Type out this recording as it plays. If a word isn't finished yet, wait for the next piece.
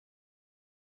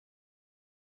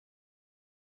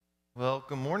Well,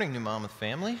 good morning, New Monmouth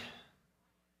family.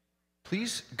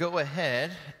 Please go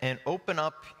ahead and open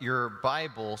up your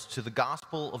Bibles to the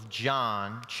Gospel of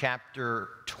John, chapter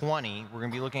 20. We're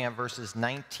going to be looking at verses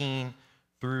 19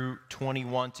 through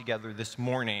 21 together this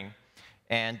morning.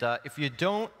 And if you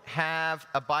don't have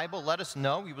a Bible, let us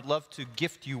know. We would love to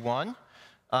gift you one.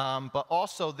 But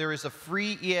also, there is a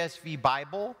free ESV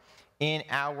Bible in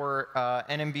our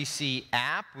NMBC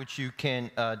app, which you can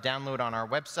download on our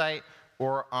website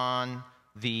or on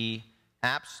the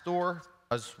App Store,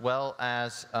 as well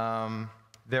as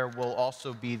there will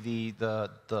also be the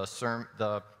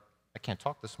I can't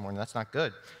talk this morning, that's not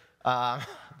good. The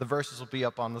verses will be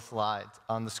up on the slides,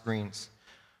 on the screens.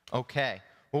 Okay,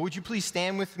 well, would you please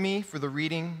stand with me for the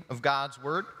reading of God's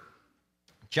Word?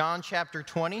 John chapter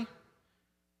 20,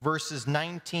 verses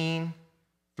 19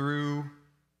 through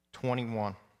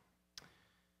 21.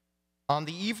 On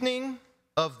the evening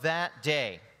of that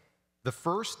day, the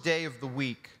first day of the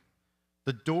week,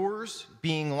 the doors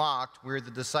being locked where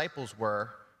the disciples were,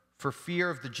 for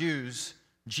fear of the Jews,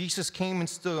 Jesus came and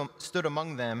stood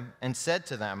among them and said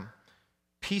to them,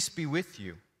 "Peace be with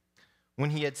you." When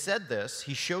he had said this,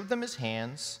 he showed them his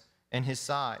hands and his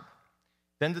side.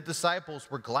 Then the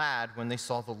disciples were glad when they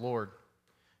saw the Lord.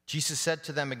 Jesus said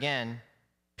to them again,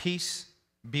 "Peace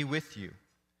be with you.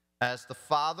 As the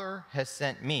Father has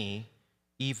sent me,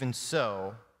 even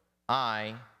so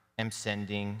I am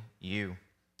sending you."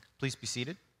 Please be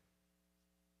seated.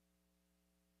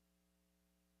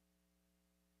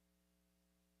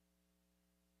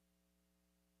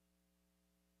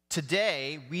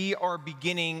 Today, we are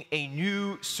beginning a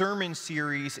new sermon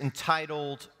series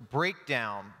entitled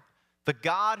Breakdown, the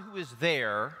God who is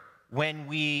there when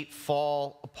we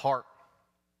fall apart.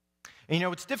 And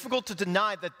it's difficult to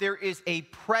deny that there is a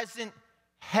present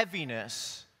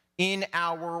heaviness in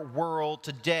our world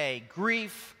today.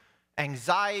 Grief,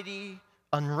 anxiety,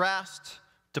 unrest,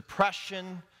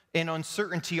 depression, and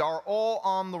uncertainty are all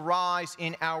on the rise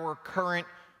in our current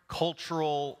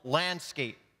cultural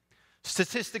landscape.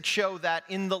 Statistics show that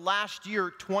in the last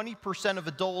year, 20% of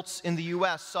adults in the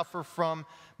U.S. suffer from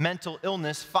mental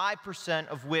illness, 5%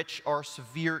 of which are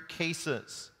severe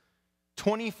cases.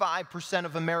 25%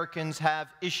 of Americans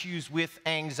have issues with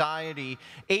anxiety,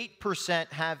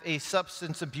 8% have a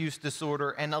substance abuse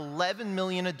disorder, and 11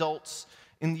 million adults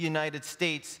in the United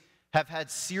States have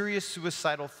had serious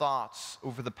suicidal thoughts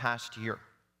over the past year.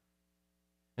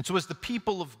 And so as the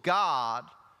people of God,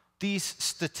 these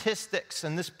statistics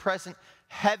and this present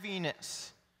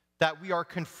heaviness that we are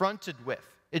confronted with,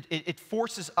 it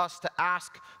forces us to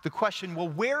ask the question, well,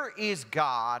 where is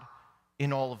God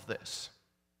in all of this?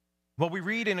 Well, we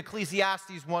read in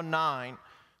Ecclesiastes 1:9,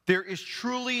 there is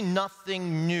truly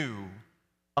nothing new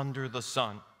under the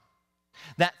sun.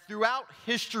 That throughout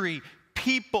history,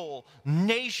 people,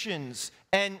 nations,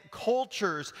 and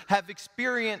cultures have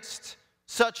experienced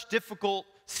such difficult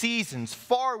seasons,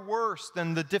 far worse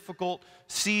than the difficult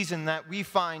season that we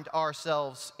find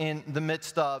ourselves in the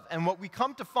midst of. And what we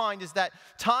come to find is that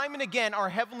time and again, our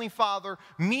Heavenly Father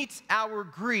meets our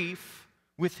grief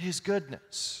with His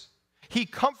goodness. He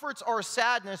comforts our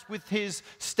sadness with His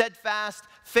steadfast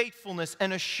faithfulness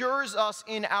and assures us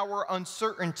in our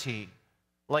uncertainty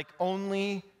like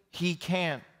only He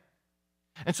can.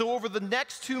 And so over the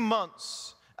next 2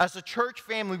 months, as a church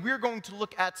family, we're going to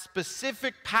look at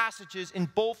specific passages in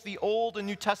both the Old and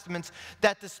New Testaments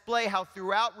that display how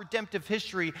throughout redemptive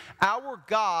history, our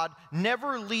God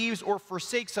never leaves or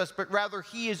forsakes us, but rather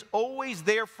He is always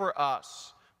there for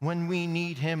us when we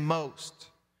need Him most.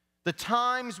 The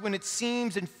times when it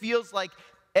seems and feels like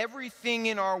everything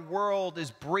in our world is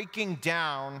breaking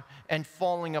down and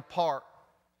falling apart.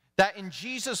 That in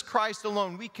Jesus Christ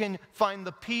alone we can find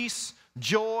the peace,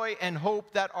 joy, and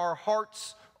hope that our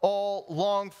hearts all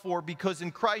long for, because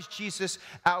in Christ Jesus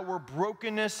our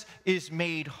brokenness is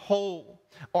made whole.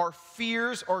 Our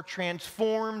fears are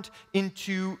transformed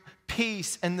into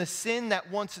peace, and the sin that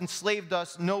once enslaved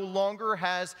us no longer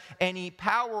has any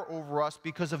power over us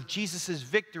because of Jesus'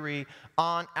 victory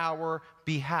on our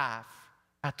behalf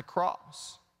at the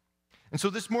cross. And so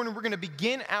this morning we're going to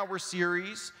begin our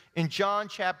series in John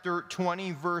chapter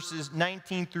 20, verses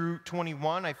 19 through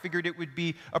 21. I figured it would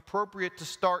be appropriate to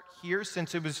start here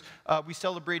since it was we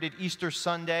celebrated Easter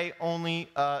Sunday only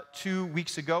 2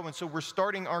 weeks ago. And so we're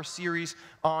starting our series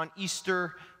on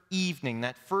Easter evening,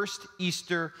 that first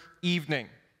Easter evening.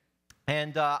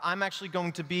 And I'm actually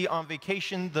going to be on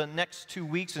vacation the next 2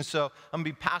 weeks, and so I'm going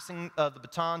to be passing the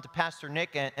baton to Pastor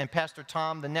Nick and Pastor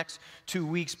Tom the next 2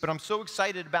 weeks. But I'm so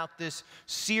excited about this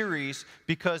series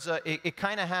because it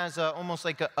kind of has almost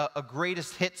like a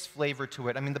greatest hits flavor to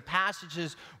it. I mean, the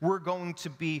passages we're going to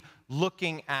be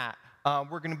looking at,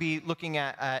 we're going to be looking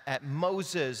at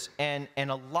Moses and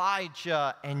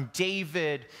Elijah and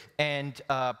David and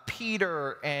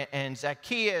Peter and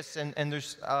Zacchaeus and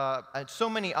there's so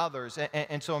many others.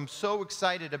 And so I'm so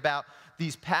excited about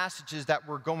these passages that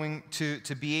we're going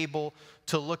to be able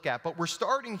to look at. But we're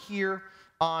starting here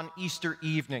on Easter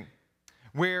evening,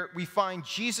 where we find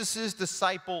Jesus'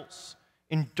 disciples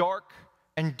in dark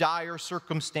and dire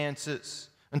circumstances,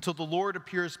 until the Lord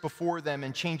appears before them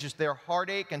and changes their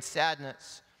heartache and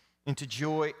sadness into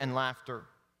joy and laughter.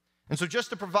 And so just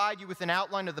to provide you with an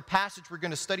outline of the passage we're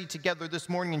going to study together this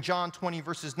morning in John 20,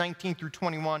 verses 19 through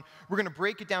 21, we're going to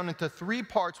break it down into 3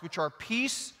 parts, which are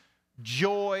peace,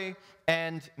 joy,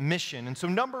 and mission. And so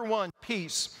number 1,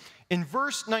 peace. In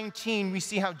verse 19, we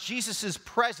see how Jesus'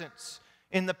 presence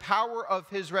in the power of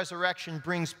his resurrection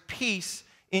brings peace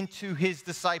into his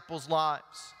disciples'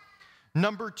 lives.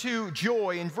 Number 2,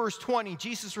 joy. In verse 20,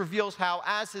 Jesus reveals how,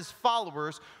 as his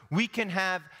followers, we can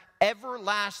have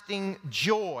everlasting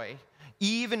joy,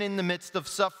 even in the midst of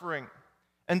suffering.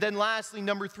 And then lastly,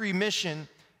 number 3, mission.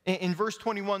 In verse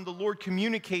 21, the Lord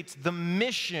communicates the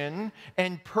mission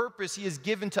and purpose he has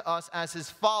given to us as his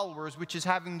followers, which is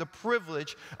having the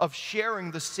privilege of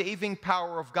sharing the saving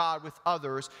power of God with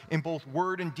others in both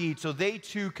word and deed, so they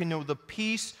too can know the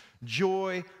peace,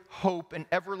 joy, hope, and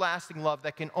everlasting love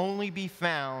that can only be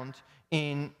found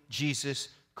in Jesus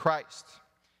Christ.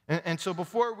 And so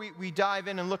before we dive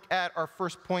in and look at our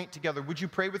first point together, would you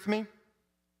pray with me?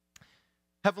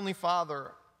 Heavenly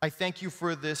Father, I thank you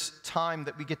for this time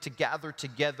that we get to gather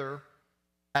together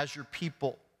as your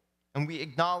people. And we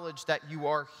acknowledge that you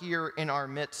are here in our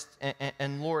midst.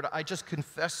 And Lord, I just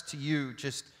confess to you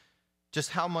just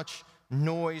how much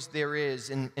noise there is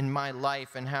in my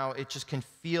life, and how it just can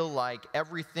feel like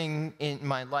everything in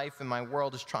my life and my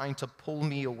world is trying to pull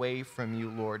me away from you,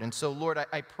 Lord. And so, Lord,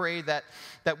 I pray that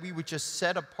we would just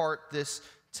set apart this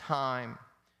time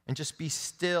and just be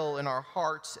still in our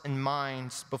hearts and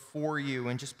minds before you,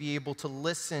 and just be able to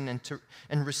listen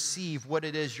and receive what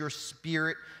it is your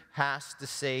Spirit has to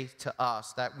say to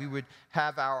us, that we would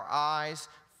have our eyes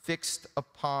fixed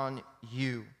upon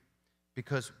you,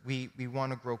 because we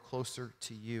want to grow closer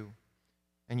to you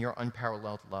and your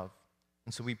unparalleled love.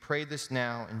 And so we pray this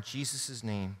now in Jesus'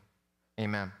 name,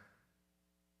 amen.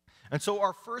 And so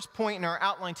our first point in our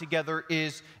outline together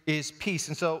is peace.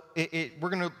 And so we're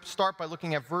going to start by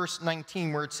looking at verse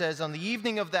 19, where it says, on the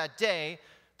evening of that day,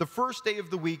 the first day of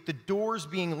the week, the doors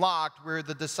being locked where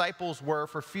the disciples were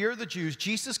for fear of the Jews,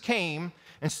 Jesus came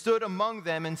and stood among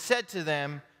them and said to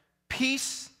them,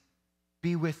 peace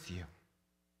be with you.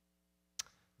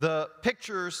 The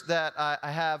pictures that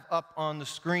I have up on the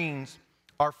screens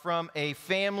are from a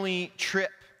family trip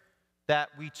that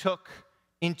we took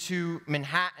into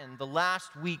Manhattan the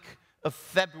last week of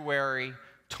February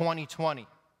 2020.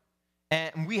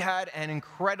 And we had an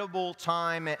incredible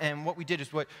time, and what we did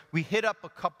is we hit up a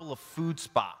couple of food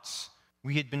spots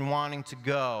we had been wanting to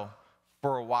go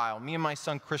for a while. Me and my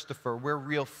son Christopher, we're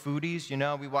real foodies, you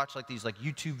know. We watch these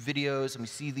YouTube videos, and we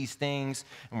see these things,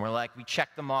 and we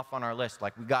check them off on our list,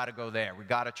 we got to go there, we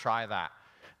got to try that.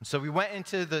 And so we went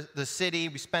into the city,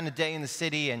 we spent a day in the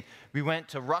city, and we went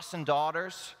to Russ and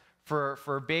Daughters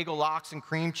for bagel lox and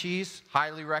cream cheese,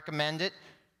 highly recommend it.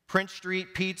 Prince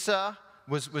Street Pizza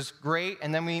was great,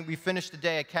 and then we finished the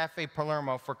day at Cafe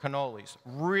Palermo for cannolis.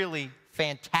 Really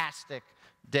fantastic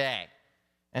day.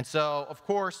 And so, of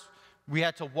course, we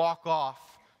had to walk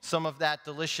off some of that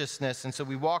deliciousness. And so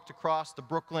we walked across the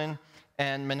Brooklyn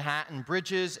and Manhattan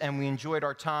bridges, and we enjoyed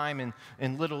our time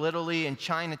in Little Italy and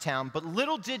Chinatown. But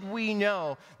little did we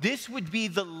know, this would be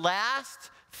the last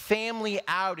family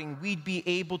outing we'd be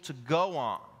able to go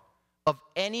on of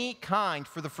any kind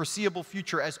for the foreseeable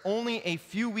future, as only a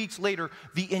few weeks later,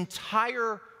 the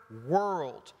entire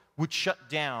world would shut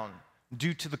down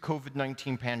due to the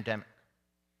COVID-19 pandemic.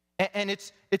 And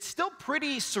it's still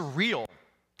pretty surreal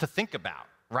to think about,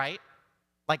 right?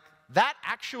 That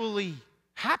actually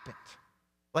happened.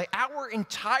 Our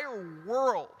entire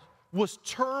world was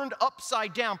turned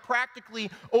upside down practically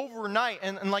overnight.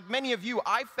 And like many of you,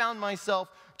 I found myself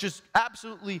just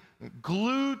absolutely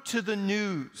glued to the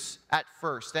news at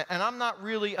first. And I'm not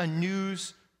really a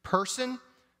news person,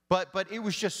 But it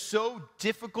was just so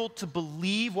difficult to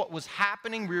believe what was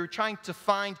happening. We were trying to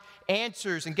find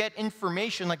answers and get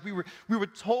information. Like we were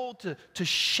told to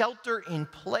shelter in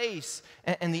place.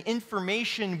 And the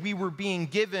information we were being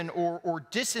given, or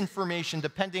disinformation,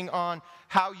 depending on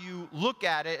how you look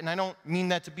at it, and I don't mean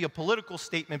that to be a political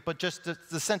statement, but just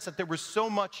the sense that there was so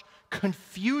much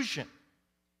confusion.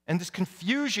 And this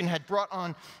confusion had brought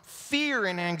on fear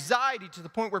and anxiety to the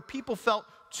point where people felt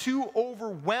too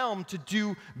overwhelmed to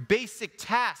do basic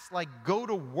tasks like go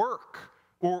to work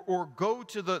or go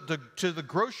to the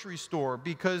grocery store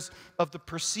because of the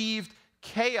perceived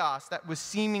chaos that was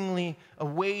seemingly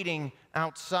awaiting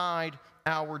outside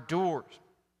our doors.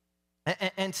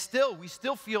 And still, we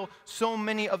still feel so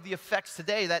many of the effects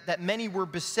today that many were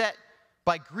beset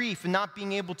by grief and not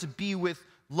being able to be with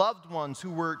loved ones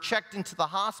who were checked into the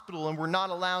hospital and we were not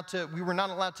allowed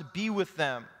to be with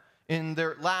them in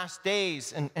their last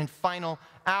days and final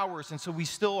hours. And so we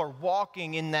still are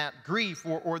walking in that grief.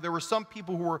 Or there were some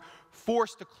people who were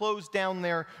forced to close down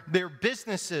their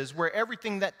businesses where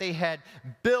everything that they had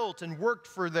built and worked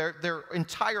for their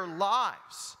entire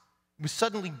lives was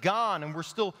suddenly gone, and we're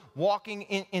still walking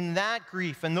in that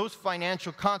grief and those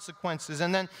financial consequences.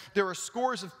 And then there are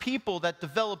scores of people that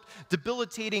developed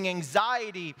debilitating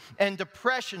anxiety and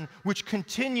depression, which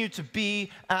continue to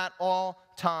be at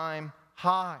all-time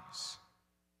highs.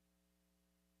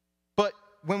 But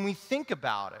when we think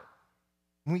about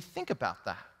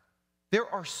that, there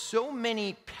are so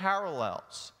many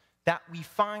parallels that we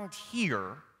find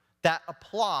here that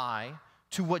apply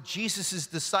to what Jesus'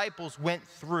 disciples went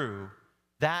through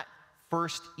that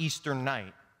first Easter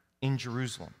night in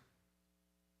Jerusalem.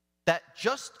 That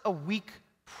just a week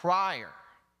prior,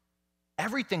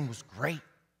 everything was great.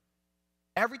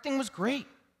 Everything was great.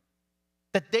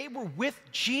 That they were with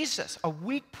Jesus a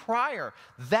week prior,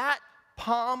 that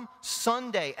Palm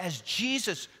Sunday, as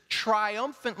Jesus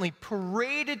triumphantly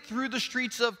paraded through the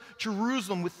streets of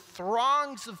Jerusalem with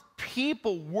throngs of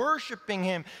people worshiping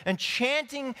him and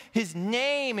chanting his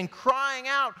name and crying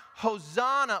out,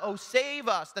 Hosanna, oh save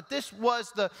us. That this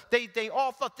was they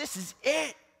all thought, this is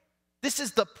it. This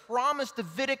is the promised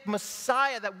Davidic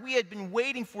Messiah that we had been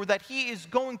waiting for, that he is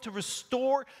going to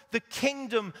restore the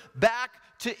kingdom back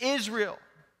to Israel.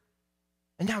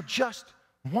 And now just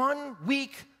 1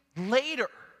 week later,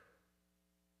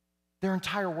 their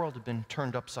entire world had been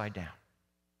turned upside down.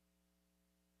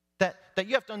 That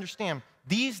you have to understand,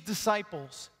 these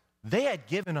disciples, they had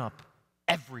given up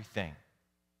everything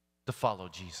to follow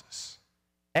Jesus.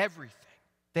 Everything.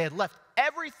 They had left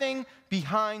everything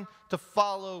behind to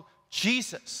follow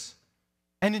Jesus.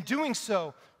 And in doing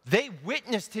so, they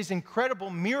witnessed his incredible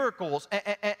miracles,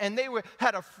 and they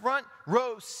had a front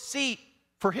row seat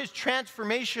for his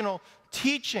transformational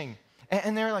teaching.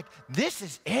 And they're like, this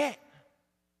is it.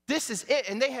 This is it.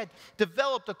 And they had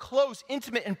developed a close,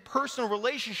 intimate, and personal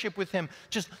relationship with him,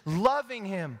 just loving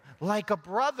him like a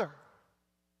brother.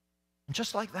 And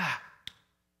just like that,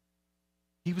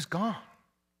 he was gone.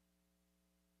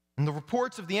 And the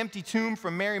reports of the empty tomb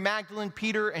from Mary Magdalene,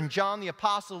 Peter, and John the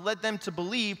Apostle led them to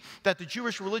believe that the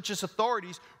Jewish religious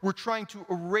authorities were trying to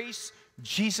erase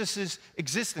Jesus'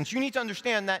 existence. You need to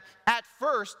understand that at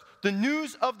first, the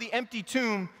news of the empty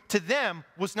tomb to them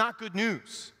was not good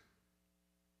news.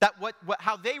 That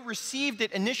how they received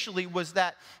it initially was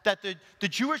that the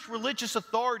Jewish religious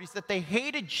authorities, that they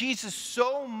hated Jesus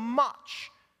so much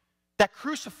that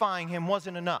crucifying him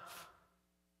wasn't enough.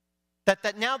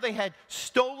 That now they had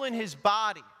stolen his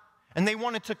body and they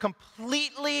wanted to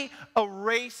completely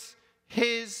erase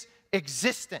his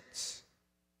existence.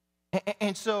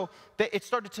 And so it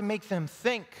started to make them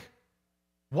think,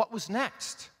 what was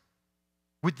next?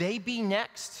 Would they be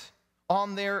next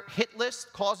on their hit list?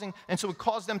 And so it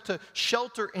caused them to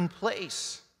shelter in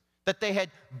place, that they had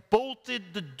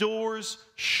bolted the doors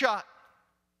shut.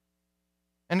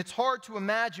 And it's hard to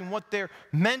imagine what their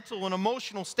mental and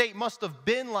emotional state must have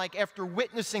been like after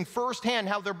witnessing firsthand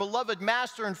how their beloved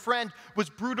master and friend was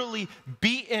brutally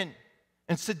beaten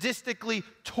and sadistically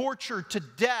tortured to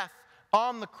death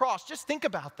on the cross. Just think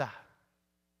about that.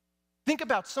 Think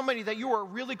about somebody that you are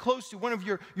really close to, one of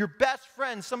your best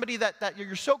friends, somebody that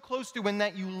you're so close to and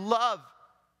that you love,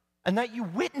 and that you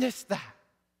witnessed that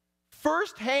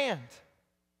firsthand,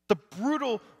 the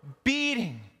brutal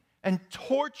beating and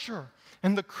torture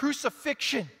and the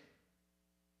crucifixion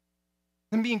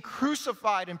and being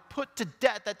crucified and put to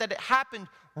death, that it happened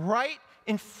right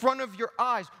in front of your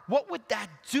eyes. What would that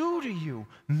do to you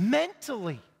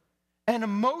mentally and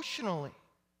emotionally?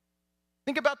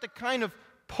 Think about the kind of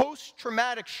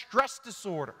post-traumatic stress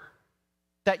disorder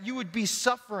that you would be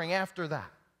suffering after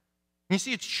that. You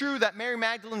see, it's true that Mary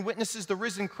Magdalene witnesses the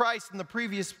risen Christ in the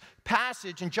previous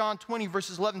passage in John 20,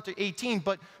 verses 11 to 18,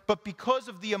 but because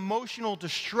of the emotional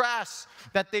distress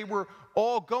that they were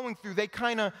all going through, they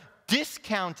kind of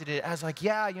discounted it as like,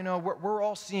 yeah, we're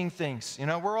all seeing things,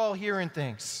 we're all hearing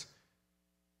things.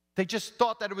 They just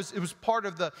thought that it was part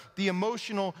of the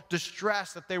emotional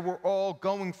distress that they were all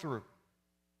going through.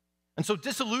 And so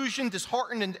disillusioned,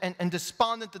 disheartened, and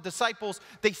despondent, the disciples,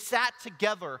 they sat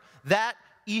together that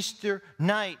Easter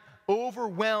night,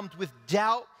 overwhelmed with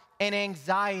doubt and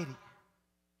anxiety.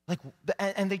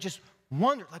 And they just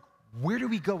wondered, where do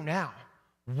we go now?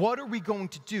 What are we going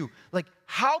to do?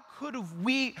 How could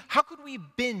we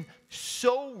have been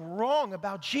so wrong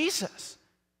about Jesus?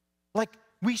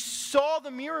 We saw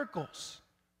the miracles.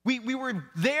 We were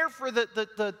there for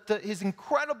his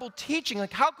incredible teaching.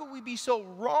 How could we be so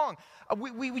wrong?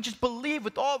 We just believed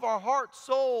with all of our heart,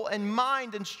 soul, and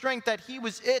mind and strength that he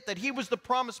was it, that he was the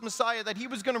promised Messiah, that he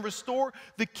was going to restore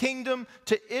the kingdom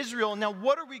to Israel. Now,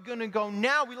 what are we going to go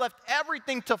now? We left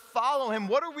everything to follow him.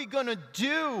 What are we going to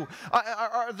do?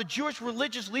 Are the Jewish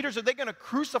religious leaders, are they going to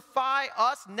crucify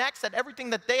us next at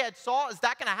everything that they had saw? Is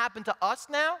that going to happen to us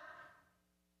now?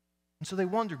 And so they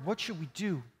wondered, what should we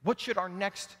do? What should our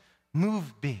next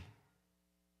move be?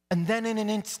 And then in an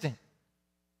instant,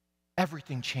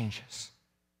 everything changes.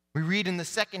 We read in the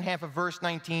second half of verse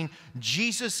 19,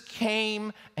 Jesus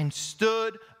came and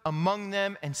stood among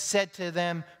them and said to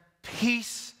them,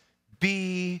 "Peace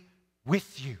be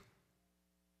with you."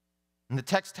 And the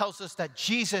text tells us that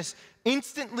Jesus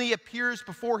instantly appears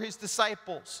before his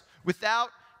disciples without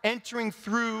entering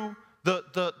through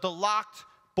the locked,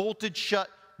 bolted shut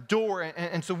door.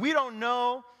 And so we don't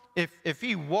know if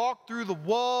he walked through the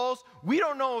walls. We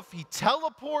don't know if he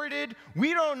teleported.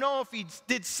 We don't know if he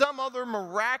did some other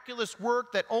miraculous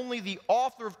work that only the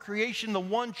author of creation, the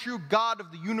one true God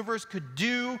of the universe, could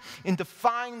do in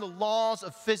defying the laws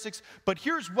of physics. But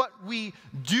here's what we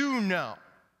do know,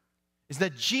 is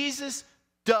that Jesus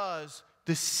does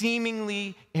the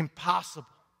seemingly impossible.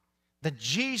 That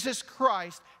Jesus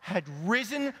Christ had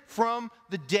risen from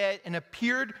the dead and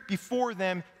appeared before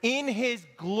them in his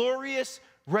glorious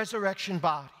resurrection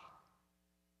body.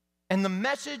 And the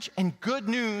message and good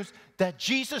news that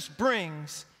Jesus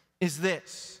brings is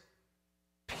this: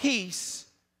 peace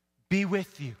be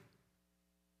with you.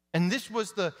 And this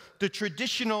was the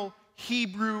traditional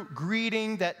Hebrew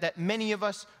greeting that many of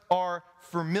us are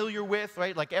familiar with,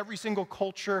 right? Like every single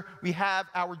culture, we have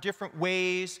our different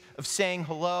ways of saying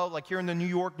hello. Like here in the New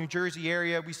York, New Jersey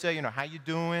area, we say, how you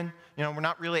doing? We're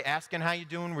not really asking how you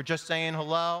doing. We're just saying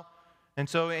hello. And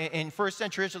so in first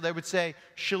century Israel, they would say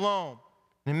shalom.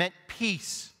 And it meant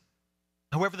peace.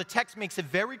 However, the text makes it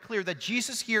very clear that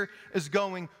Jesus here is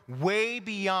going way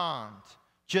beyond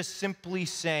just simply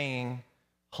saying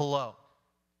hello.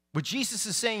 What Jesus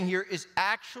is saying here is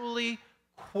actually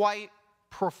quite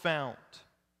profound.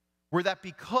 Where that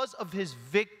because of his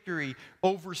victory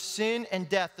over sin and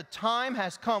death, the time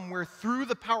has come where through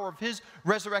the power of his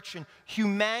resurrection,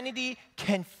 humanity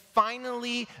can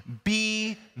finally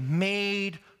be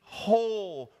made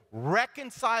whole,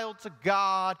 reconciled to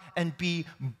God, and be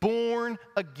born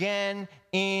again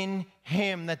in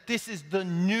him. That this is the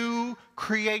new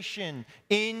creation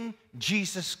in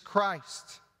Jesus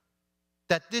Christ.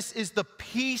 That this is the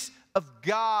peace of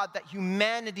God that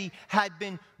humanity had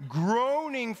been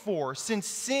groaning for since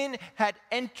sin had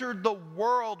entered the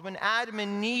world, when Adam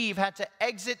and Eve had to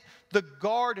exit the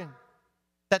garden.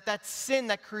 That sin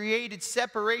that created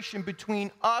separation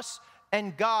between us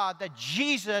and God, that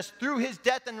Jesus, through his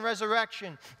death and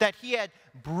resurrection, that he had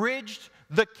bridged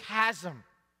the chasm,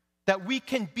 that we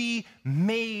can be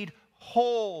made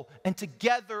whole and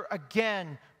together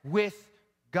again with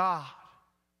God.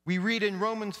 We read in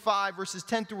Romans 5, verses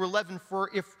 10 through 11,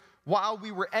 "For if while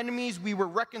we were enemies, we were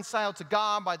reconciled to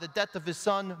God by the death of his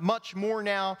Son, much more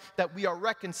now that we are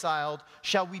reconciled,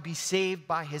 shall we be saved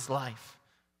by his life.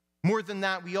 More than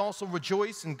that, we also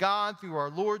rejoice in God through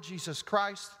our Lord Jesus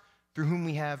Christ, through whom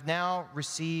we have now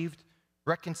received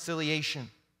reconciliation."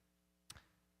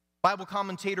 Bible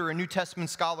commentator and New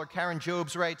Testament scholar Karen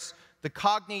Jobes writes, "The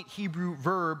cognate Hebrew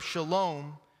verb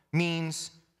shalom means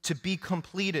to be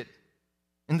completed.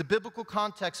 In the biblical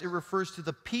context, it refers to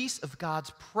the peace of God's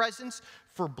presence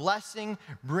for blessing,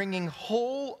 bringing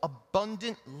whole,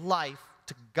 abundant life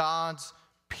to God's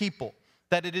people.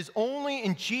 That it is only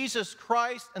in Jesus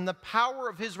Christ and the power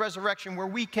of his resurrection where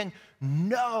we can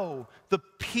know the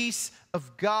peace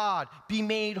of God, be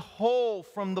made whole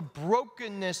from the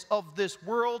brokenness of this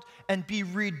world, and be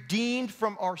redeemed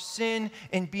from our sin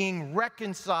and being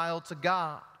reconciled to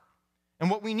God." And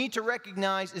what we need to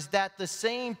recognize is that the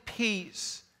same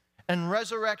peace and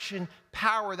resurrection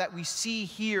power that we see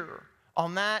here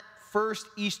on that first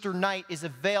Easter night is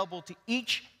available to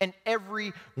each and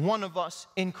every one of us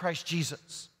in Christ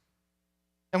Jesus.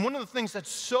 And one of the things that's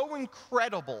so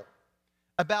incredible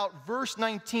about verse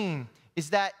 19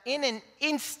 is that in an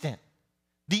instant,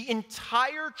 the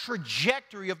entire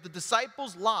trajectory of the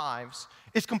disciples' lives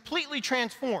is completely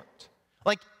transformed.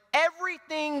 Like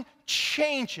everything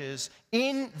changes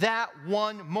in that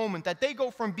one moment, that they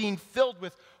go from being filled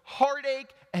with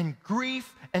heartache and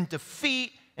grief and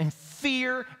defeat and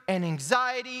fear and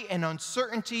anxiety and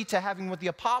uncertainty to having what the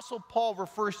Apostle Paul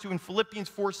refers to in Philippians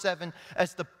 4:7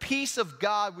 as the peace of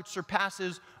God which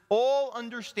surpasses all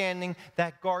understanding,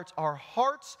 that guards our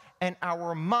hearts and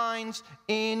our minds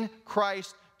in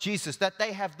Christ Jesus. That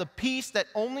they have the peace that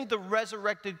only the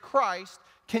resurrected Christ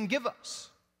can give us.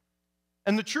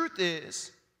 And the truth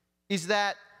is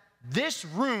that this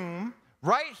room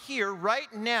right here,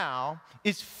 right now,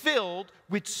 is filled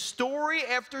with story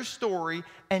after story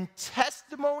and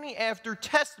testimony after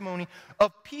testimony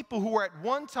of people who were at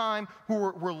one time who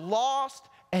were lost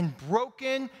and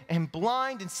broken and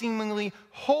blind and seemingly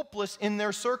hopeless in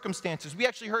their circumstances. We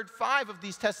actually heard 5 of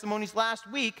these testimonies last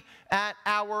week at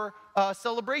our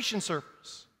celebration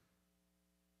service.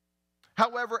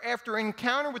 However, after an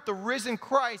encounter with the risen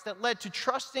Christ that led to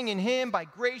trusting in Him by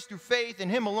grace through faith in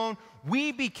Him alone,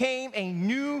 we became a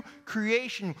new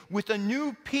creation with a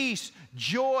new peace,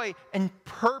 joy, and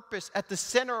purpose at the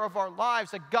center of our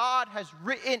lives. That God has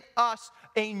written us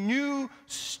a new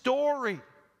story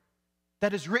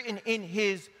that is written in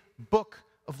His book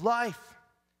of life.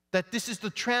 That this is the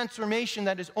transformation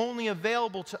that is only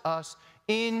available to us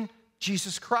in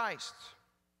Jesus Christ.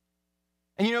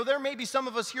 And you know, there may be some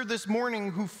of us here this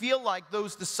morning who feel like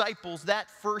those disciples that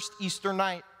first Easter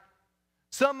night.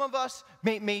 Some of us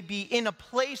may be in a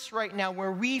place right now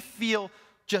where we feel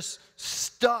just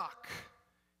stuck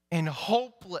and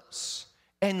hopeless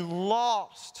and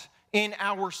lost in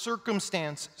our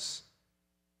circumstances.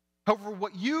 However,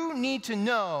 what you need to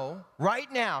know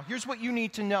right now, here's what you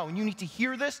need to know, and you need to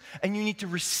hear this and you need to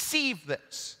receive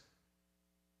this,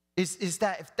 is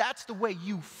that if that's the way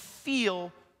you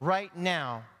feel right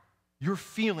now, your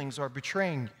feelings are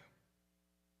betraying you.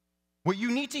 What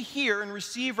you need to hear and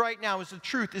receive right now is the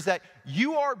truth, is that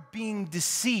you are being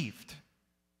deceived.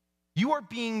 You are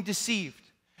being deceived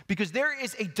because there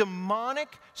is a demonic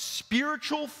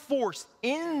spiritual force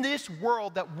in this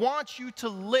world that wants you to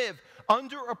live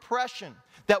under oppression,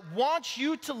 that wants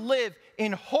you to live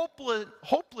in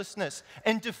hopelessness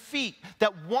and defeat,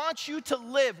 that wants you to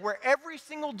live where every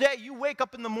single day you wake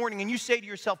up in the morning and you say to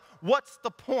yourself, what's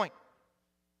the point?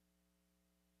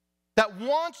 That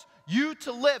wants you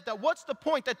to live, that what's the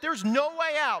point, that there's no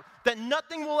way out, that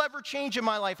nothing will ever change in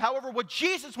my life. However, what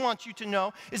Jesus wants you to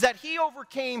know is that He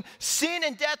overcame sin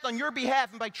and death on your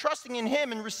behalf, and by trusting in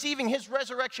Him and receiving His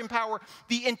resurrection power,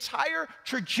 the entire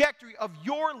trajectory of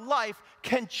your life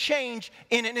can change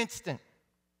in an instant.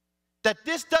 That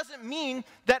this doesn't mean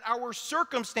that our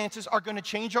circumstances are going to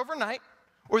change overnight,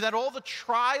 or that all the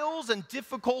trials and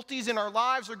difficulties in our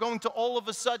lives are going to all of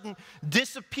a sudden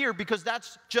disappear, because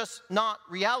that's just not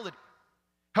reality.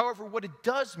 However, what it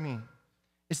does mean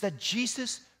is that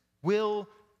Jesus will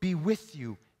be with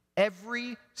you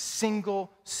every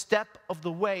single step of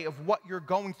the way of what you're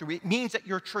going through. It means that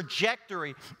your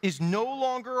trajectory is no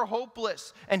longer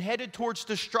hopeless and headed towards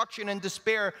destruction and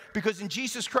despair, because in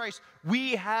Jesus Christ,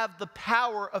 we have the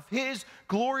power of His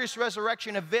glorious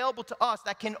resurrection available to us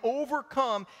that can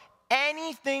overcome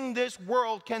anything this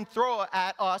world can throw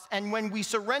at us. And when we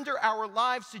surrender our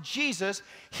lives to Jesus,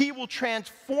 He will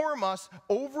transform us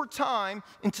over time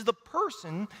into the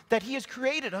person that He has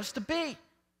created us to be.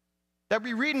 That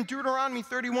we read in Deuteronomy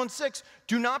 31:6,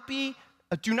 do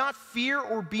not fear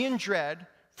or be in dread,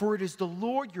 for it is the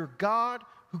Lord your God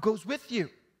who goes with you,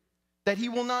 that He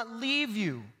will not leave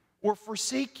you or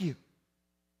forsake you.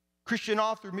 Christian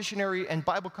author, missionary, and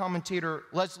Bible commentator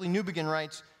Leslie Newbegin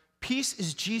writes, peace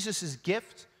is Jesus'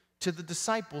 gift to the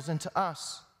disciples and to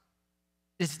us.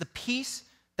 It is the peace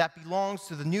that belongs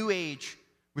to the new age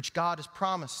which God has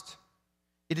promised.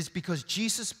 It is because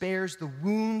Jesus bears the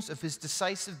wounds of His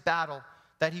decisive battle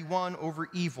that He won over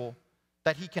evil,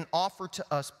 that He can offer to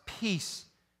us peace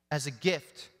as a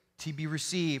gift to be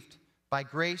received by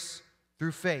grace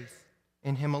through faith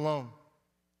in Him alone.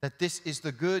 That this is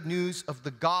the good news of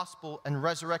the gospel and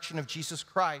resurrection of Jesus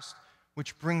Christ,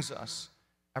 which brings us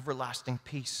everlasting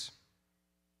peace.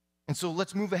 And so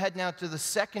let's move ahead now to the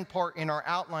second part in our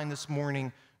outline this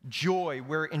morning, joy,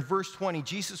 where in verse 20,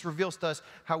 Jesus reveals to us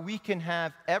how we can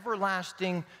have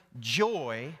everlasting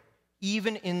joy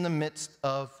even in the midst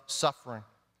of suffering.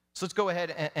 So let's go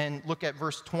ahead and look at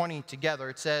verse 20 together.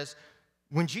 It says,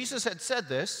 when Jesus had said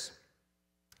this,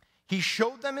 he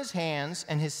showed them his hands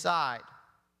and his side.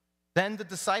 Then the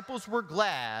disciples were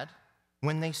glad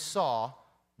when they saw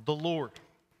the Lord.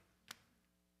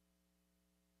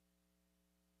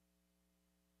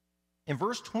 In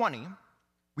verse 20,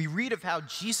 we read of how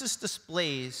Jesus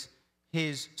displays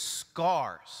his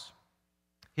scars,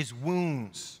 his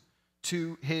wounds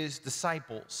to his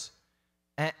disciples.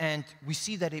 And we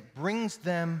see that it brings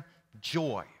them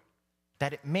joy,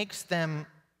 that it makes them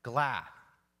glad.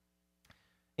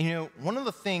 You know, one of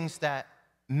the things that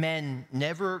men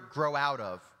never grow out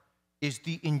of is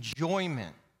the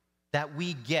enjoyment that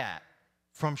we get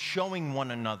from showing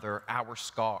one another our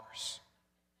scars,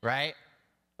 right?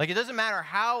 Like, it doesn't matter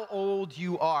how old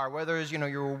you are, whether it's,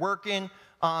 you're working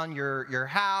on your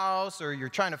house, or you're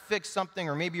trying to fix something,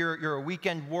 or maybe you're a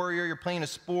weekend warrior, you're playing a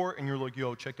sport, and you're like,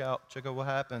 yo, check out what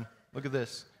happened. Look at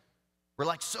this. We're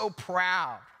like so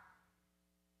proud.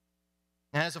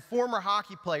 And as a former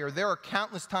hockey player, there are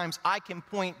countless times I can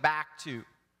point back to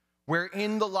where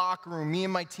in the locker room, me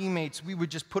and my teammates, we would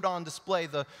just put on display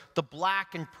the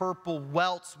black and purple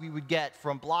welts we would get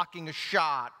from blocking a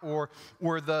shot, or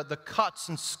the cuts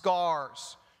and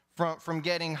scars from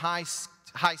getting high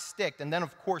sticked. And then,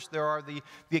 of course, there are the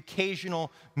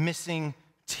occasional missing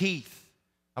teeth.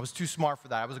 I was too smart for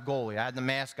that. I was a goalie. I had the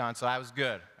mask on, so I was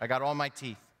good. I got all my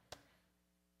teeth.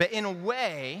 But in a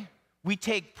way, we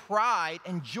take pride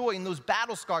and joy in those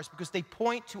battle scars because they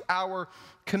point to our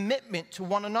commitment to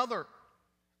one another,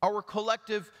 our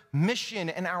collective mission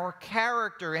and our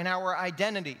character and our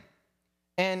identity.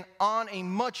 And on a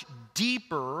much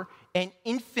deeper and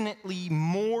infinitely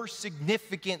more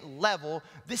significant level,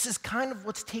 this is kind of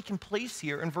what's taking place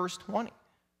here in verse 20.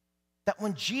 That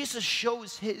when Jesus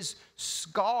shows his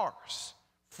scars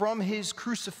from his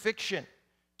crucifixion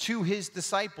to his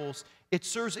disciples, it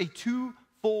serves a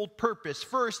twofold purpose.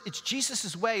 First, it's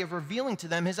Jesus' way of revealing to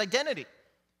them his identity.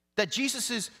 That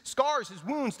Jesus' scars, his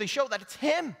wounds, they show that it's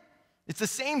him. It's the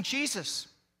same Jesus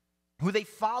who they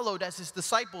followed as his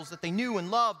disciples, that they knew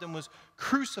and loved, and was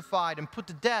crucified and put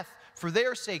to death for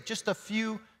their sake just a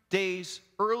few days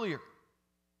earlier.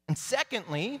 And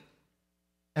secondly,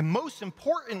 and most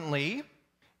importantly,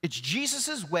 it's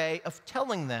Jesus' way of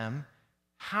telling them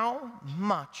how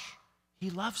much he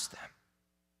loves them.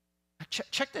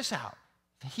 Check this out.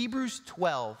 Hebrews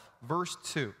 12, verse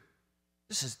 2.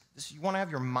 This you want to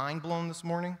have your mind blown this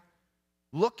morning?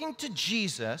 Looking to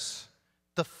Jesus,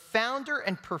 the founder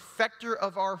and perfecter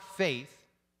of our faith,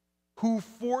 who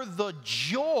for the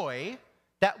joy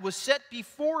that was set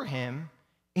before him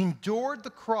endured the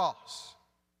cross,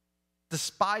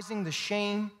 despising the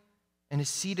shame, and is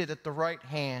seated at the right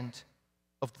hand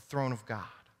of the throne of God.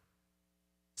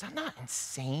 Is that not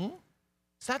insane?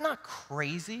 Is that not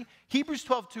crazy? Hebrews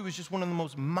 12:2 is just one of the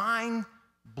most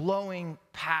mind-blowing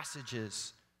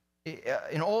passages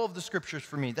in all of the scriptures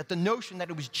for me. That the notion that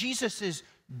it was Jesus'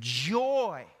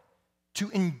 joy to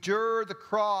endure the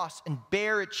cross and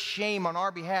bear its shame on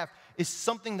our behalf is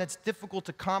something that's difficult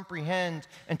to comprehend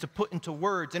and to put into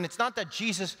words. And it's not that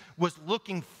Jesus was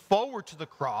looking forward to the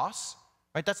cross,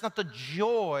 right? That's not the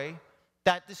joy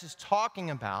that this is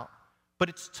talking about. But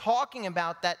it's talking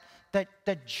about that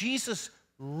Jesus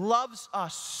loves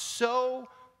us so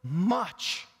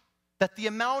much that the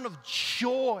amount of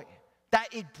joy that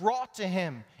it brought to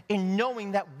him in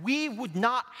knowing that we would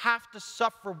not have to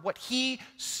suffer what he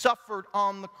suffered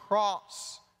on the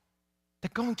cross,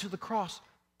 that going to the cross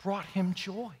brought him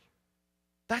joy.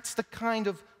 That's the kind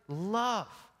of love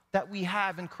that we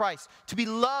have in Christ. To be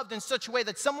loved in such a way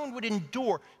that someone would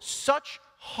endure such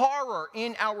horror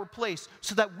in our place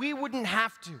so that we wouldn't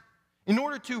have to, in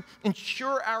order to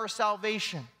ensure our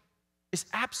salvation, is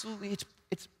absolutely,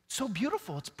 it's so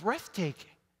beautiful. It's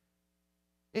breathtaking.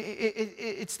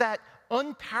 It's that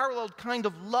unparalleled kind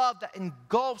of love that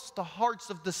engulfs the hearts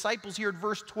of disciples here in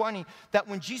verse 20, that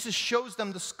when Jesus shows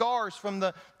them the scars from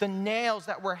the nails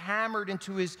that were hammered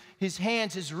into his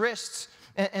hands, his wrists,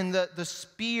 and the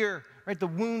spear, right, the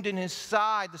wound in his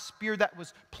side, the spear that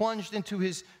was plunged into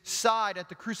his side at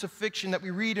the crucifixion that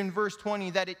we read in verse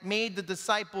 20, that it made the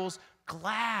disciples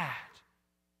glad,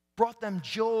 brought them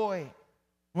joy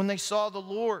when they saw the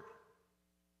Lord.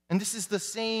 And this is the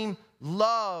same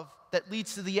love that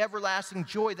leads to the everlasting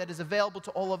joy that is available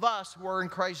to all of us who are in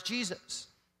Christ Jesus.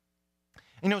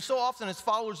 You know, so often as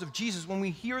followers of Jesus, when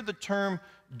we hear the term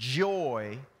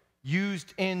joy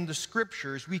used in the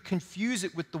scriptures, we confuse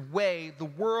it with the way the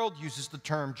world uses the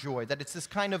term joy, that it's this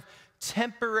kind of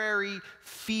temporary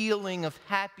feeling of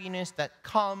happiness that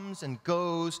comes and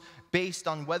goes based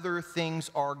on whether things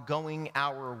are going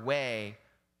our way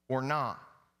or not.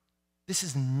 This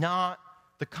is not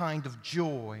the kind of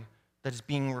joy that is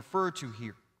being referred to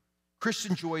here.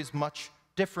 Christian joy is much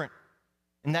different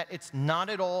in that it's not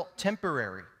at all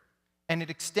temporary, and it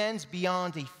extends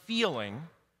beyond a feeling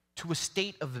to a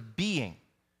state of being.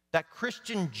 That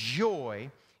Christian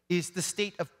joy is the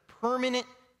state of permanent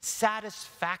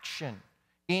satisfaction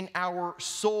in our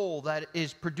soul that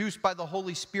is produced by the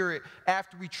Holy Spirit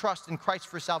after we trust in Christ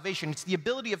for salvation. It's the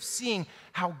ability of seeing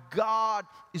how God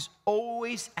is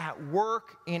always at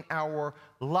work in our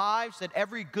lives, that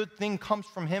every good thing comes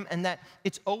from Him, and that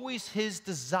it's always His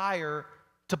desire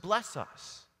to bless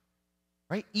us,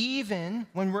 right? Even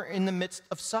when we're in the midst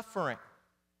of suffering.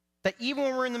 That even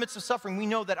when we're in the midst of suffering, we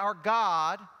know that our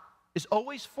God is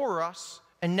always for us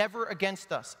and never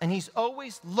against us. And He's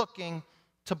always looking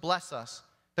to bless us.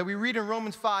 That we read in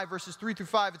Romans 5, verses 3 through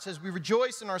 5, it says, "We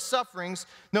rejoice in our sufferings,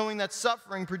 knowing that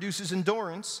suffering produces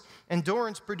endurance.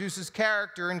 Endurance produces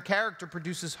character, and character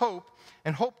produces hope.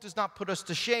 And hope does not put us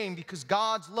to shame, because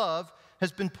God's love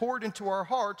has been poured into our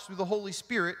hearts through the Holy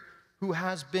Spirit who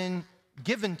has been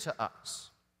given to us."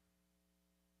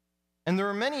 And there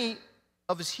are many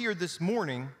of us here this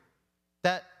morning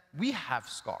that we have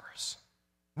scars.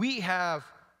 We have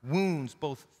wounds,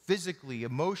 both physically,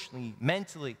 emotionally,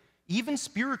 mentally, even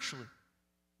spiritually,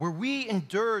 where we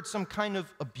endured some kind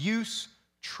of abuse,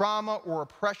 trauma, or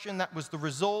oppression that was the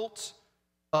result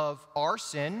of our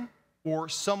sin or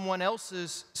someone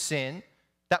else's sin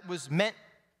that was meant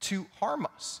to harm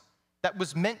us, that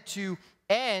was meant to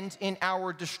end in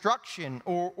our destruction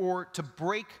or to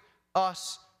break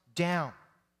us down.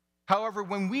 However,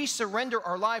 when we surrender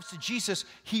our lives to Jesus,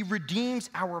 He redeems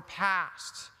our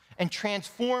past and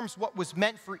transforms what was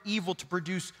meant for evil to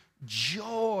produce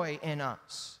joy in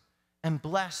us and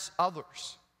bless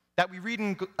others. That we read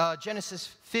in Genesis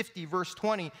 50, verse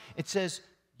 20, it says,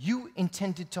 "You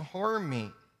intended to harm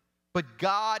me, but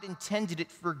God intended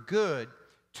it for good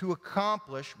to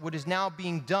accomplish what is now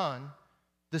being done,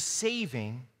 the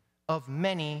saving of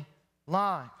many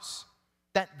lives."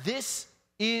 That this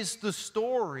is the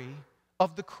story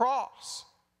of the cross.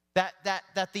 That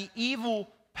the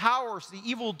evil powers, the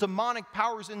evil demonic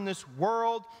powers in this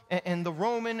world, and the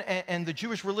Roman and the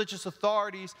Jewish religious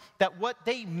authorities, that what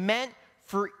they meant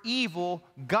for evil,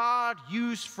 God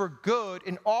used for good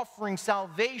in offering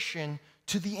salvation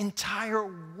to the entire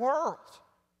world.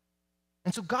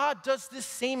 And so God does this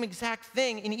same exact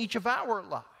thing in each of our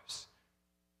lives.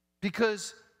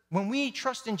 Because when we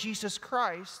trust in Jesus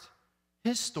Christ,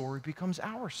 His story becomes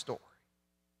our story.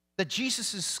 That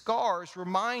Jesus' scars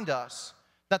remind us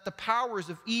that the powers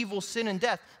of evil, sin, and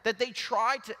death, that they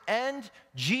tried to end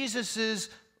Jesus'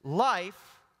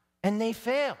 life and they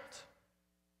failed.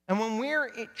 And when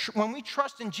we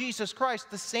trust in Jesus Christ,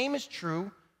 the same is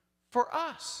true for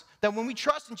us. That when we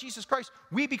trust in Jesus Christ,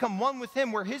 we become one with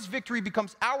Him, where His victory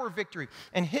becomes our victory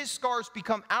and His scars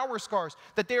become our scars.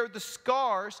 That they are the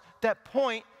scars that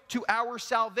point to our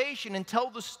salvation and tell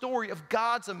the story of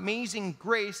God's amazing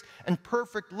grace and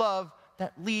perfect love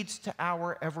that leads to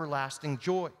our everlasting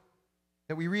joy.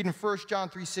 That we read in 1 John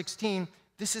 3:16,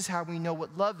 this is how we know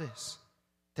what love is.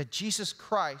 That Jesus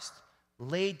Christ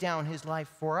laid down His life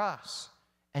for us,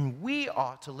 and we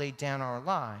ought to lay down our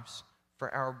lives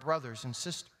for our brothers and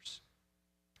sisters.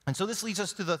 And so this leads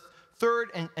us to the third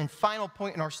and final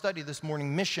point in our study this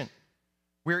morning, mission.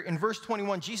 Where in verse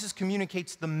 21, Jesus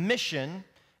communicates the mission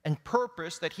and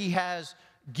purpose that He has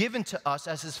given to us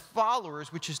as His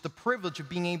followers, which is the privilege of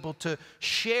being able to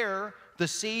share the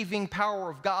saving power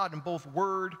of God in both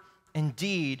word and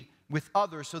deed with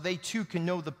others, so they too can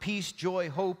know the peace, joy,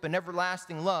 hope, and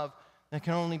everlasting love that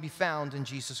can only be found in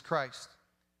Jesus Christ.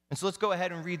 And so let's go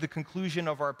ahead and read the conclusion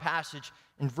of our passage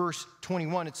in verse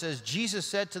 21. It says, "Jesus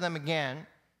said to them again,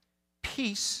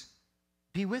 'Peace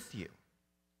be with you.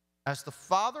 As the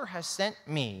Father has sent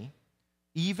me,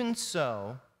 even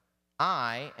so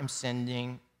I am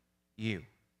sending you.'"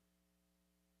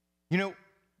 You know,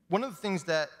 one of the things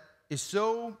that is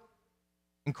so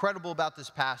incredible about this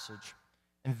passage,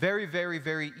 and very, very,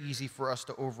 very easy for us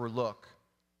to overlook,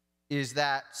 is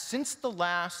that since the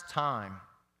last time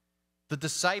the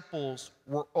disciples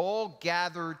were all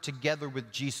gathered together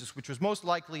with Jesus, which was most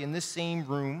likely in this same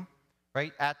room,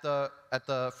 right,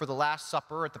 for the Last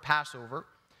Supper at the Passover,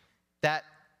 that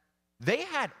they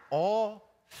had all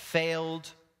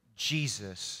failed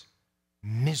Jesus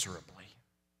miserably.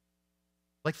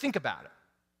 Like, think about it.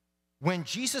 When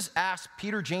Jesus asked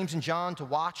Peter, James, and John to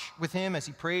watch with Him as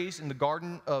He prays in the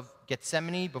Garden of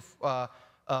Gethsemane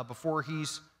before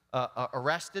He's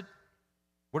arrested,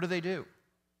 what do?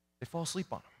 They fall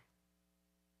asleep on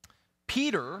Him.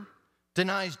 Peter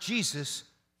denies Jesus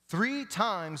 3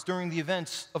 times during the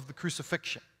events of the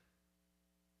crucifixion.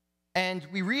 And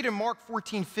we read in Mark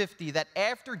 14:50 that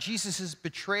after Jesus'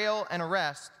 betrayal and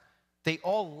arrest, they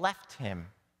all left him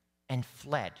and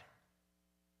fled.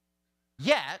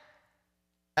 Yet,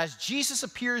 as Jesus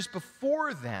appears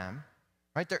before them,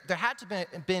 right, there had to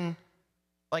have been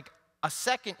like a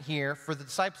second here for the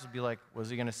disciples to be like, what's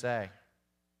he going to say?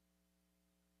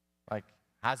 Like,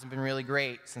 hasn't been really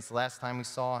great since the last time we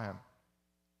saw him.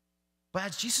 But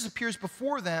as Jesus appears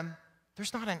before them,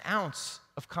 there's not an ounce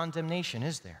of condemnation,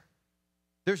 is there?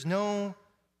 There's no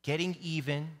getting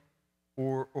even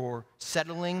or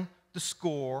settling the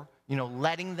score,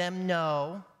 letting them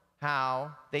know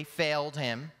how they failed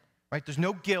him, right? There's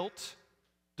no guilt,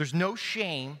 there's no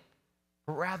shame,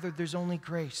 but rather there's only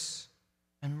grace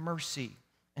and mercy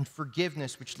and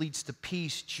forgiveness, which leads to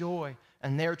peace, joy,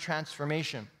 and their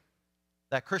transformation.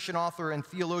 That Christian author and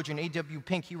theologian A.W.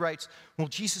 Pink, he writes, well,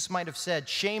 Jesus might have said,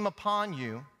 shame upon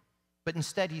you, but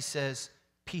instead he says,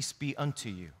 peace be unto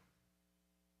you.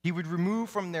 He would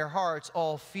remove from their hearts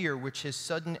all fear which his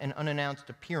sudden and unannounced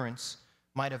appearance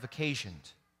might have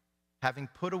occasioned. Having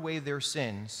put away their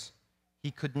sins,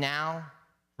 he could now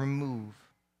remove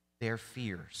their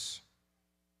fears.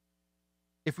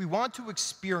 If we want to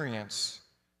experience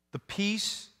the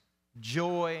peace,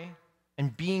 joy,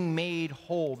 and being made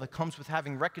whole that comes with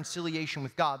having reconciliation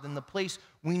with God, then the place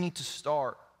we need to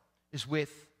start is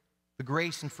with the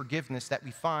grace and forgiveness that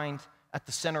we find at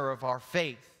the center of our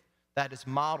faith that is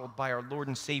modeled by our Lord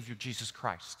and Savior, Jesus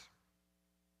Christ.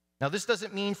 Now, this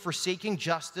doesn't mean forsaking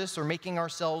justice or making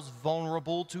ourselves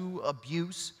vulnerable to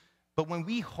abuse, but when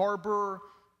we harbor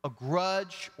a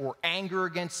grudge or anger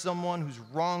against someone who's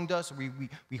wronged us, or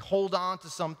we hold on to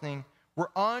something, we're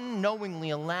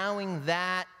unknowingly allowing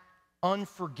that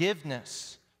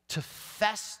unforgiveness to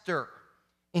fester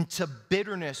into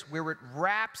bitterness where it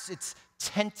wraps its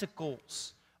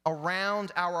tentacles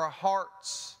around our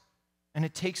hearts and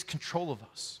it takes control of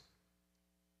us.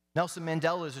 Nelson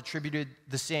Mandela has attributed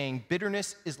the saying,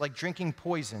 bitterness is like drinking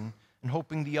poison and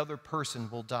hoping the other person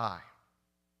will die.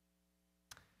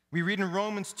 We read in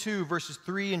Romans 2, verses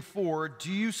 3 and 4,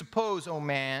 do you suppose, O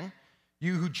man,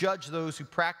 you who judge those who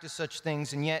practice such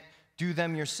things and yet do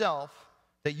them yourself,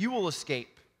 that you will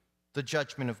escape the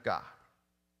judgment of God?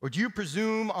 Or do you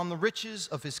presume on the riches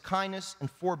of his kindness and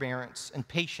forbearance and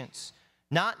patience,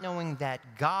 not knowing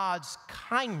that God's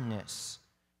kindness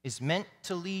is meant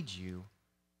to lead you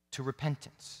to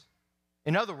repentance?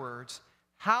 In other words,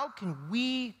 how can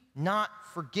we not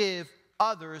forgive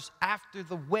others after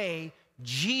the way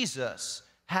Jesus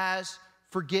has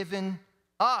forgiven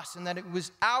us, and that it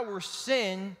was our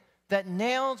sin that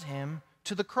nailed him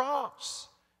to the cross?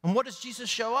 And what does Jesus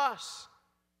show us?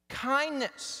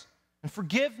 Kindness and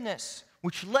forgiveness,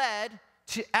 which led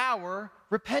to our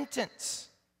repentance.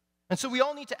 And so we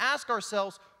all need to ask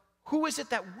ourselves, who is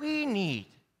it that we need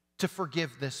to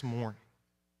forgive this morning?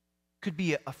 Could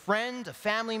be a friend, a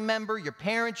family member, your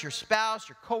parents, your spouse,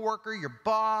 your coworker, your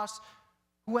boss,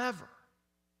 whoever.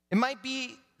 It might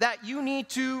be that you need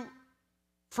to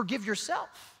forgive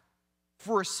yourself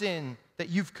for a sin that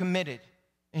you've committed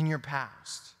in your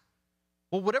past.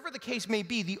 Well, whatever the case may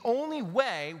be, the only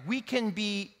way we can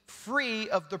be free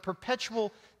of the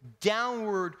perpetual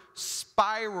downward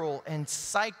spiral and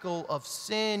cycle of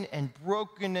sin and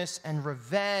brokenness and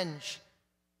revenge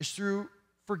is through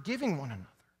forgiving one another.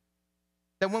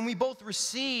 That when we both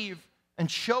receive and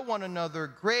show one another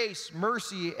grace,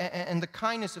 mercy, and the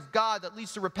kindness of God that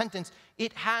leads to repentance,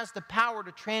 it has the power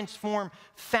to transform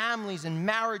families and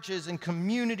marriages and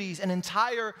communities and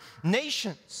entire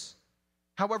nations.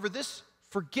 However, this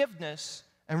forgiveness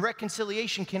and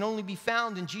reconciliation can only be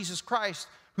found in Jesus Christ,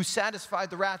 who satisfied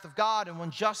the wrath of God and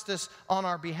won justice on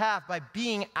our behalf by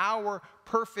being our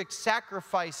perfect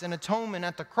sacrifice and atonement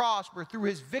at the cross, where through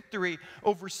his victory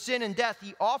over sin and death,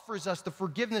 he offers us the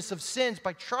forgiveness of sins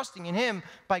by trusting in him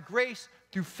by grace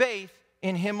through faith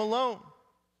in him alone.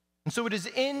 And so it is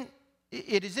in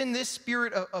this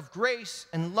spirit of grace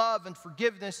and love and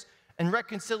forgiveness and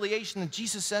reconciliation that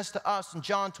Jesus says to us in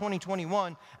John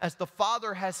 20:21, as the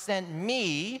Father has sent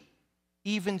me,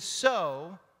 even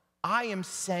so I am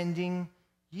sending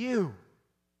you.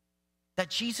 That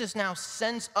Jesus now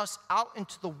sends us out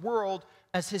into the world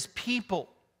as his people,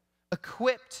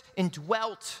 equipped,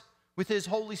 indwelt with his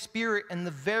Holy Spirit and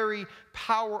the very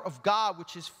power of God,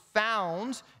 which is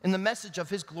found in the message of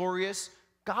his glorious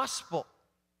gospel.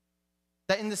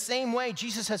 That in the same way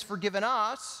Jesus has forgiven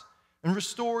us and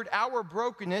restored our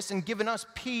brokenness and given us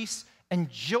peace and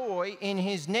joy in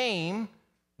his name,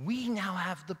 we now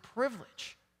have the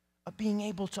privilege of being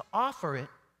able to offer it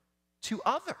to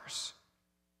others.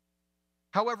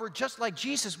 However, just like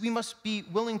Jesus, we must be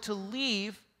willing to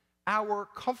leave our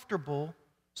comfortable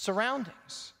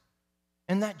surroundings.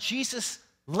 And that Jesus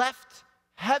left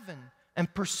heaven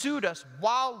and pursued us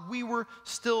while we were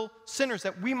still sinners,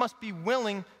 that we must be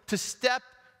willing to step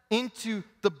into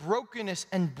the brokenness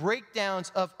and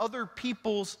breakdowns of other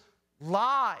people's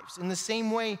lives in the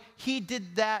same way he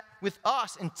did that with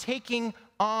us in taking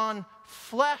on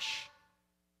flesh.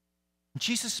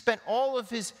 Jesus spent all of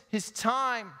his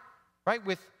time, right,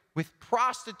 with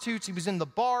prostitutes. He was in the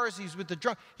bars. He was with the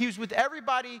drunk. He was with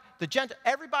everybody, the Gentile,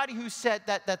 everybody who said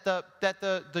that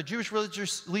the Jewish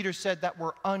religious leaders said that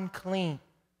were unclean.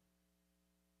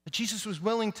 But Jesus was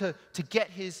willing to get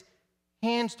his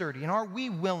hands dirty. And are we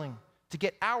willing to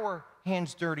get our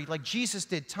hands dirty like Jesus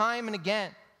did time and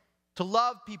again? To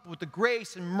love people with the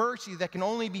grace and mercy that can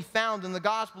only be found in the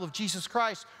gospel of Jesus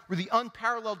Christ, where the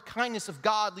unparalleled kindness of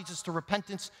God leads us to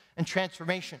repentance and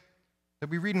transformation. That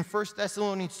we read in 1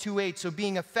 Thessalonians 2:8, so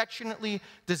being affectionately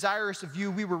desirous of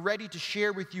you, we were ready to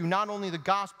share with you not only the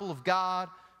gospel of God,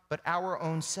 but our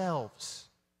own selves,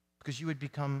 because you had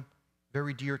become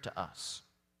very dear to us.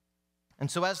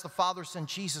 And so as the Father sent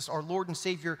Jesus, our Lord and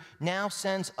Savior now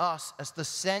sends us as the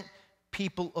sent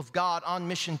people of God on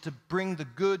mission to bring the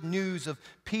good news of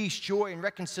peace, joy, and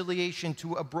reconciliation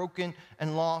to a broken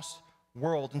and lost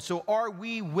world. And so are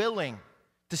we willing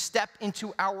to step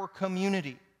into our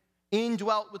community,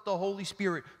 indwelt with the Holy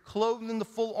Spirit, clothed in the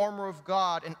full armor of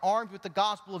God, and armed with the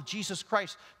gospel of Jesus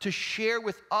Christ to share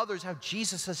with others how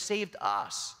Jesus has saved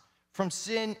us from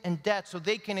sin and death so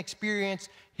they can experience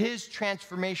his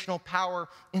transformational power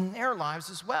in their lives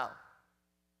as well?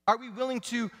 Are we willing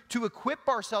to equip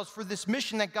ourselves for this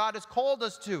mission that God has called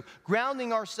us to,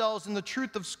 grounding ourselves in the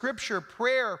truth of Scripture,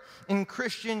 prayer, and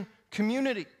Christian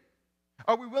community?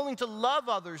 Are we willing to love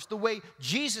others the way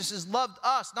Jesus has loved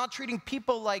us, not treating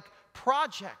people like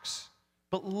projects,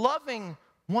 but loving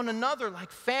one another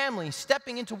like family,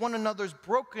 stepping into one another's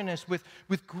brokenness with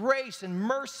grace and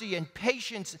mercy and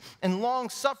patience and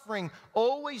long-suffering,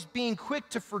 always being quick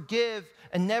to forgive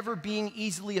and never being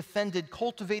easily offended,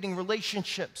 cultivating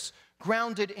relationships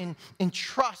grounded in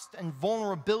trust and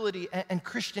vulnerability and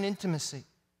Christian intimacy?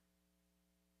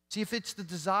 See, if it's the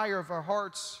desire of our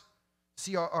hearts,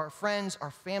 see our friends,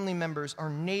 our family members, our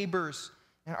neighbors,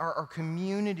 and our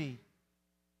community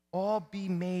all be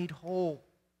made whole,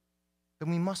 then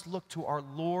we must look to our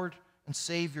Lord and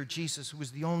Savior Jesus, who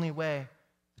is the only way,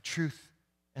 the truth,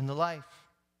 and the life,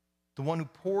 the one who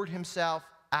poured himself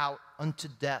out unto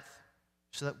death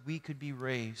so that we could be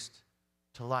raised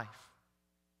to life.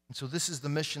 And so this is the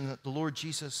mission that the Lord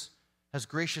Jesus has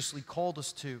graciously called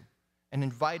us to and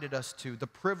invited us to, the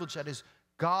privilege that is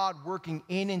God working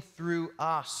in and through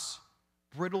us,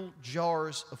 brittle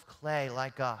jars of clay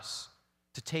like us,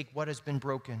 to take what has been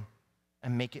broken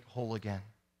and make it whole again.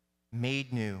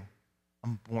 Made new,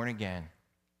 I'm born again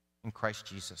in Christ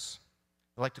Jesus.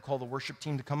 I'd like to call the worship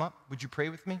team to come up. Would you pray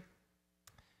with me?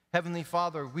 Heavenly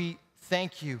Father, we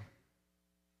thank you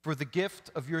for the gift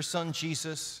of your Son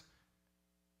Jesus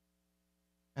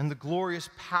and the glorious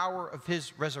power of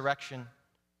his resurrection,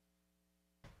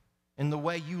 and the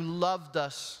way you loved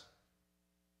us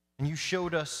and you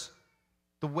showed us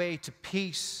the way to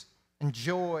peace and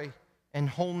joy and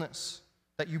wholeness,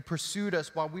 that you pursued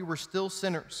us while we were still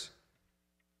sinners,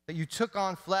 that you took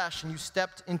on flesh and you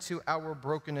stepped into our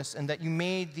brokenness, and that you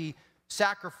made the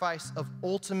sacrifice of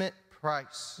ultimate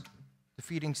price,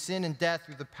 defeating sin and death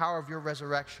through the power of your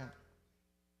resurrection,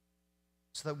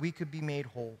 so that we could be made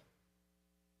whole,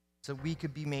 so that we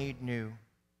could be made new.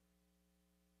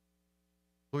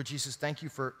 Lord Jesus, thank you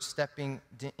for stepping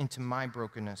into my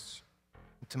brokenness,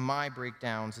 into my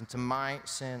breakdowns, into my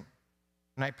sin.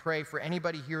 And I pray for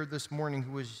anybody here this morning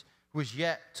who is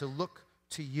yet to look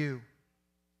to you.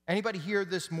 Anybody here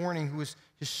this morning who is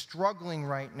struggling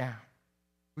right now,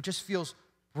 who just feels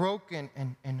broken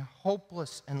and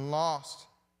hopeless and lost,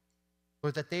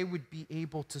 Lord, that they would be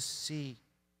able to see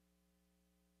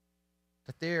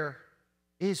that there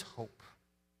is hope,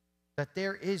 that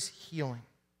there is healing,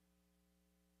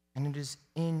 and it is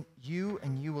in you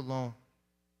and you alone,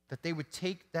 that they would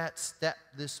take that step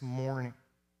this morning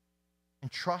and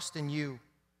trust in you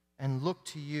and look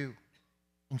to you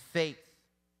in faith,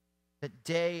 that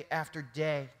day after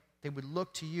day they would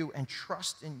look to you and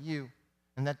trust in you,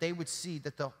 and that they would see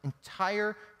that the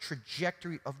entire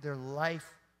trajectory of their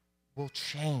life will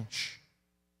change,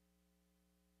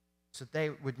 so that they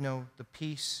would know the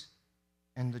peace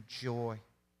and the joy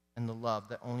and the love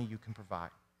that only you can provide.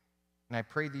 And I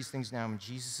pray these things now in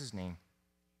Jesus' name.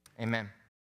 Amen.